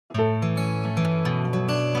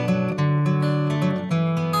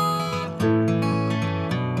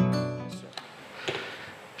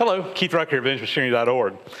Hello, Keith Rucker at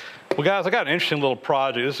VintageMachinery.org. Well, guys, I got an interesting little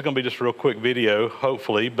project. This is going to be just a real quick video,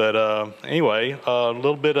 hopefully. But anyway, a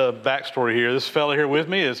little bit of backstory here. This fella here with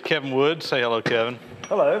me is Kevin Wood. Say hello, Kevin.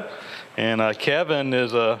 Hello. And Kevin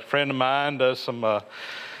is a friend of mine, does some,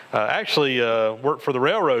 actually worked for the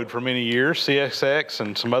railroad for many years, CSX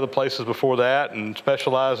and some other places before that, and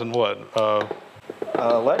specialized in what?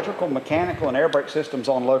 Electrical, mechanical, and air brake systems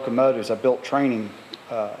on locomotives. I built training,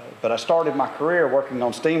 but I started my career working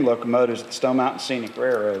on steam locomotives at the Stone Mountain Scenic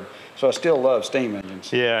Railroad. So I still love steam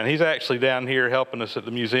engines. Yeah, and he's actually down here helping us at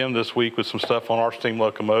the museum this week with some stuff on our steam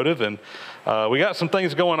locomotive. And we got some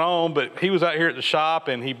things going on, but he was out here at the shop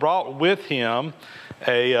and he brought with him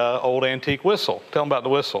a old antique whistle. Tell him about the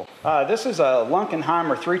whistle. This is a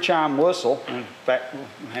Lunkenheimer 3-chime whistle. In fact,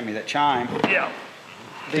 hand me that chime. Yeah.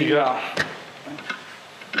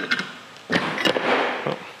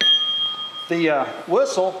 The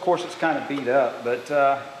whistle, of course, it's kind of beat up, but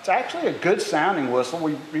it's actually a good sounding whistle.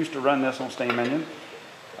 We used to run this on steam engine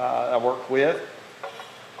I worked with.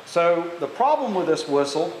 So the problem with this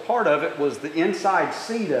whistle, part of it was the inside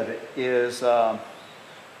seat of it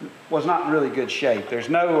was not in really good shape. There's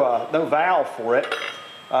no valve for it.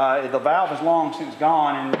 The valve has long since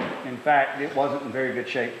gone, and in fact, it wasn't in very good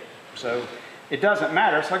shape. So it doesn't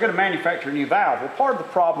matter. So I got to manufacture a new valve. Well, part of the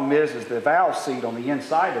problem is the valve seat on the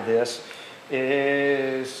inside of this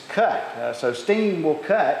is cut. So steam will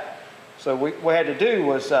cut. So what we had to do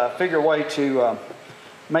was figure a way to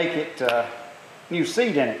make it new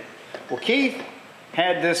seat in it. Well, Keith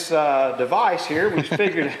had this device here. We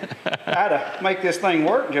figured how to make this thing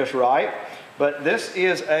work just right. But this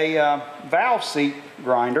is a valve seat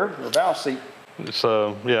grinder, or valve seat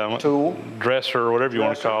tool. Dresser, or whatever you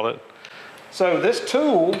want to call it. So this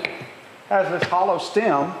tool has this hollow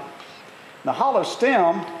stem. The hollow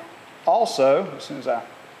stem also, as soon as I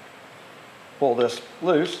pull this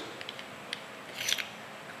loose,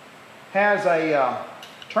 has a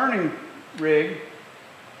turning rig,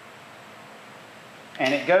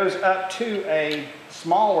 and it goes up to a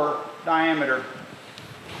smaller diameter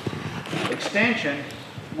extension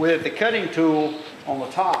with the cutting tool on the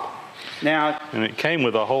top. Now, and it came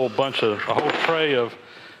with a whole tray of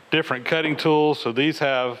different cutting tools. So these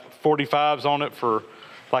have 45s on it for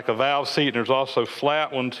like a valve seat, and there's also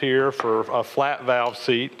flat ones here for a flat valve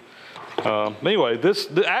seat. Anyway, this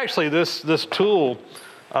tool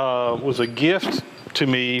was a gift to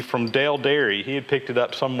me from Dale Dairy. He had picked it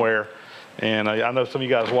up somewhere, and I know some of you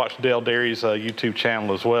guys watch Dale Dairy's YouTube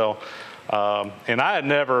channel as well. And I'd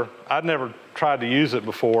never tried to use it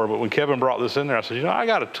before, but when Kevin brought this in there, I said, you know, I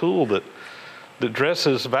got a tool that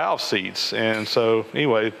dresses valve seats. And so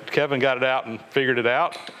anyway, Kevin got it out and figured it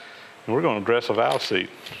out, and we're going to dress a valve seat.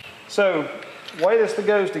 So the way this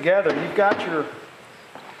goes together, you've got your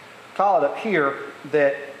collet up here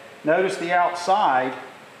that, notice the outside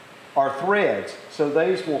are threads. So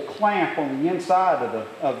these will clamp on the inside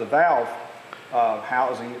of the valve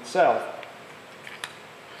housing itself.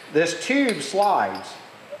 This tube slides,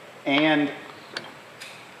 and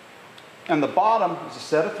on the bottom is a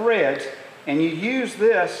set of threads, and you use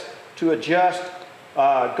this to adjust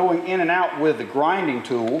going in and out with the grinding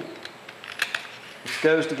tool. It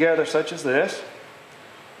goes together such as this.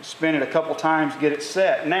 Spin it a couple times to get it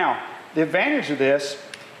set. Now, the advantage of this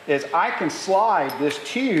is I can slide this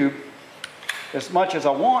tube as much as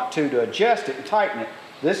I want to adjust it and tighten it.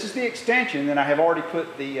 This is the extension, and I have already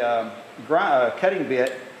put the cutting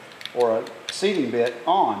bit or a seating bit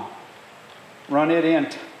on. Run it in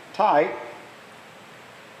tight.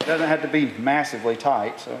 It doesn't have to be massively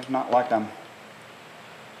tight, so it's not like I'm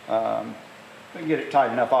get it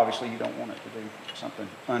tight enough. Obviously, you don't want it to do something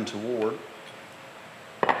untoward.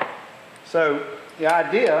 So the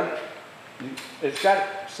idea, it's got it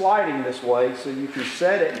sliding this way, so you can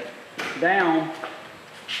set it down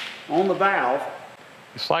on the valve.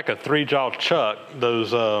 It's like a 3-jaw chuck.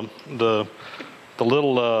 Those the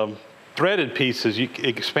little threaded pieces, you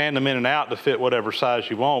expand them in and out to fit whatever size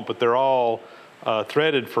you want, but they're all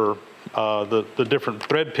threaded for the different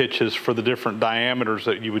thread pitches for the different diameters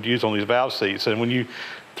that you would use on these valve seats. And when you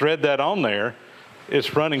thread that on there,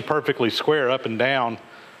 it's running perfectly square up and down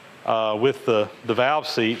with the valve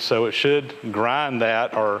seat, so it should grind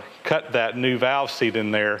that or cut that new valve seat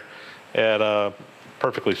in there at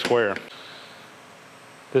perfectly square.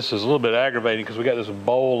 This is a little bit aggravating because we got this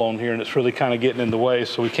bowl on here and it's really kind of getting in the way,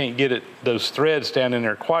 so we can't get those threads down in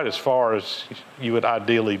there quite as far as you would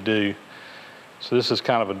ideally do. So this is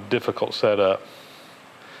kind of a difficult setup.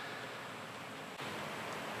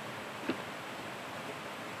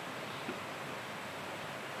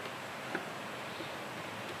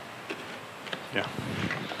 Yeah.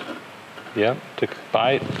 Yep, took a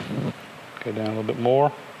bite. Go down a little bit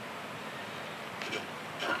more.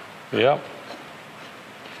 Yep.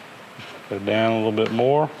 Go down a little bit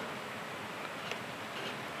more.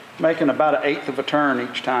 Making about 1/8 of a turn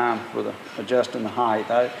each time for the adjusting the height.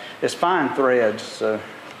 It's fine threads, so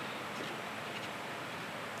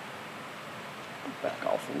back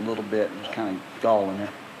off a little bit and just kind of galling it.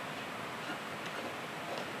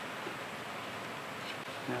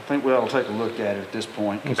 I think we ought to take a look at it at this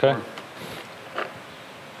point. Okay.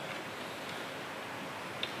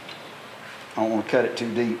 I don't want to cut it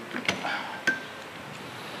too deep.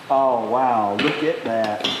 Oh, wow, look at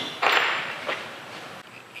that.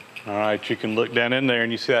 All right, you can look down in there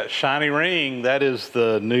and you see that shiny ring. That is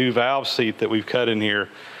the new valve seat that we've cut in here.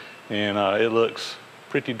 And it looks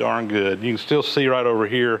pretty darn good. You can still see right over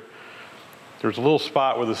here, there's a little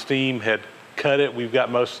spot where the steam had cut it. We've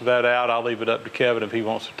got most of that out. I'll leave it up to Kevin if he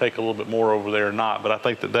wants to take a little bit more over there or not. But I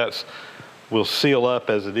think that will seal up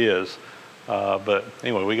as it is. But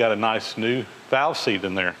anyway, we got a nice new valve seat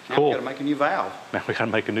in there. Now Cool. we got to make a new valve. Now we got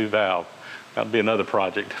to make a new valve. That'll be another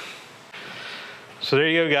project. So there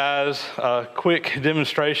you go, guys. A quick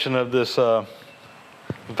demonstration of this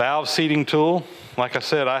valve seating tool. Like I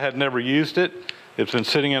said, I had never used it. It's been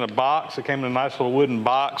sitting in a box. It came in a nice little wooden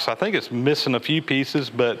box. I think it's missing a few pieces,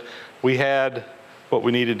 but we had what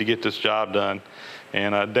we needed to get this job done.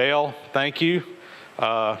 And Dale, thank you.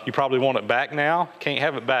 You probably want it back now. Can't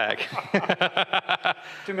have it back.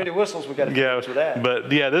 Too many whistles we got to fix with that.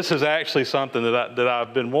 But yeah, this is actually something that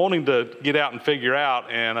I've been wanting to get out and figure out,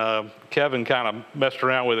 and Kevin kind of messed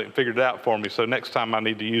around with it and figured it out for me. So next time I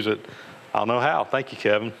need to use it, I'll know how. Thank you,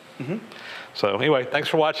 Kevin. So anyway, thanks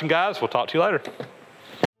for watching, guys. We'll talk to you later.